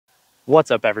What's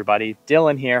up, everybody?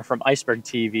 Dylan here from Iceberg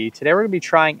TV. Today we're going to be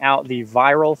trying out the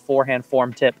viral forehand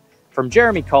form tip from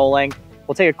Jeremy KOLING.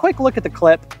 We'll take a quick look at the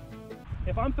clip.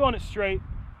 If I'm throwing it straight,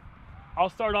 I'll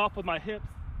start off with my hips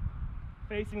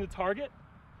facing the target,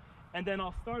 and then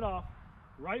I'll start off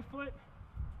right foot,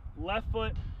 left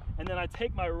foot, and then I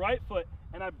take my right foot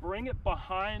and I bring it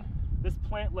behind this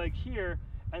plant leg here,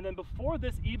 and then before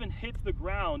this even hits the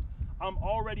ground, I'm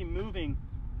already moving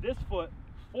this foot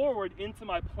forward into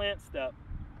my plant step.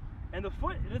 And the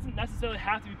foot, it doesn't necessarily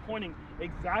have to be pointing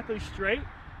exactly straight,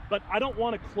 but I don't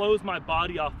want to close my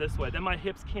body off this way. Then my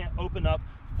hips can't open up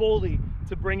fully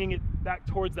to bringing it back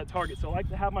towards that target. So I like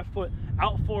to have my foot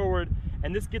out forward,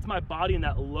 and this gets my body in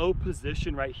that low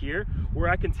position right here where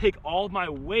I can take all of my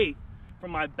weight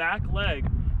from my back leg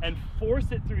and force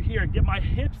it through here and get my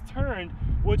hips turned,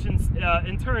 which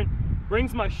in turn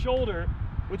brings my shoulder,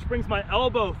 which brings my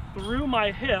elbow through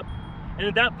my hip. And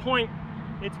at that point,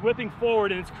 it's whipping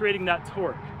forward and it's creating that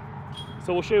torque.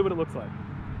 So we'll show you what it looks like.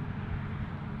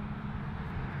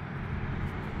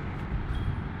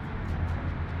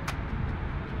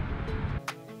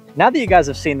 Now that you guys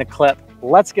have seen the clip,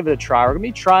 let's give it a try. We're going to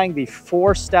be trying the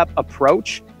 4-step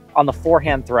approach on the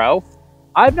forehand throw.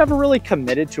 I've never really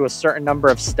committed to a certain number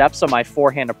of steps on my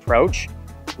forehand approach.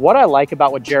 What I like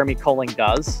about what Jeremy KOLING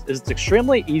does is it's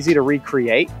extremely easy to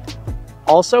recreate.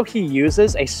 Also, he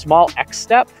uses a small X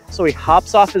step. So he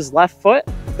hops off his left foot,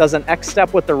 does an X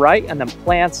step with the right, and then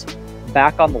plants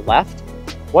back on the left.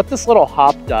 What this little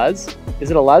hop does is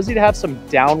it allows you to have some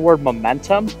downward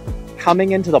momentum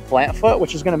coming into the plant foot,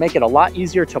 which is going to make it a lot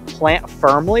easier to plant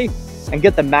firmly and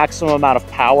get the maximum amount of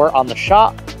power on the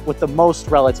shot with the most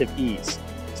relative ease.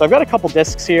 So I've got a couple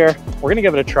discs here. We're going to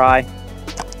give it a try.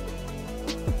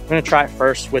 I'm going to try it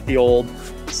first with the old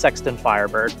Sexton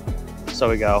Firebird. So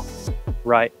we go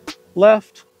right,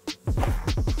 left.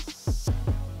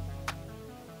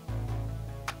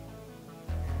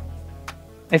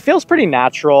 It feels pretty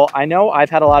natural. I know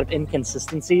I've had a lot of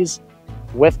inconsistencies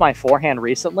with my forehand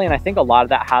recently, and I think a lot of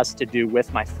that has to do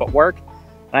with my footwork.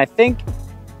 And I think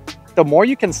the more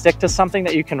you can stick to something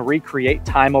that you can recreate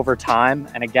time over time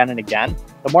and again,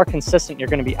 the more consistent you're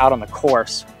going to be out on the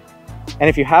course. And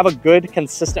if you have a good,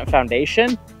 consistent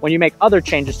foundation, when you make other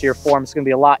changes to your form, it's going to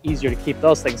be a lot easier to keep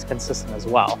those things consistent as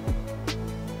well.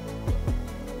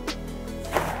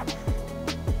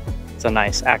 It's a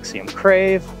nice axiom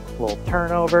crave, a little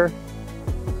turnover.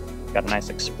 Got a nice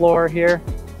explorer here.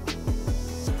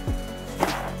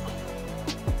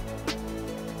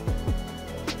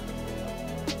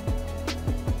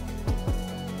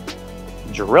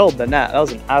 Drilled the net. That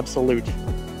was an absolute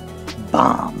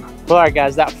bomb. All right,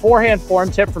 guys, that forehand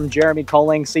form tip from Jeremy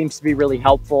KOLING seems to be really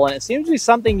helpful, and it seems to be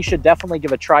something you should definitely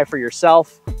give a try for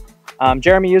yourself.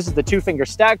 Jeremy uses the 2-finger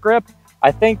stack grip.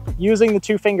 I think using the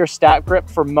 2-finger stack grip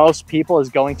for most people is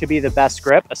going to be the best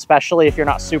grip, especially if you're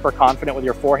not super confident with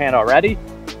your forehand already.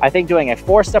 I think doing a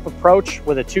 4-step approach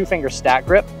with a 2-finger stack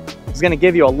grip is going to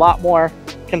give you a lot more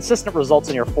consistent results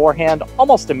in your forehand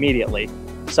almost immediately.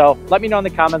 So let me know in the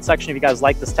comment section if you guys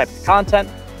like this type of content.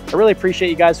 I really appreciate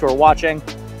you guys who are watching,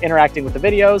 interacting with the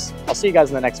videos. I'll see you guys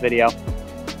in the next video,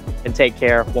 and take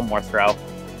care. One more throw.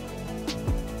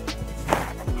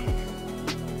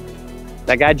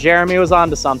 That guy Jeremy was on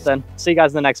to something. See you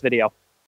guys in the next video.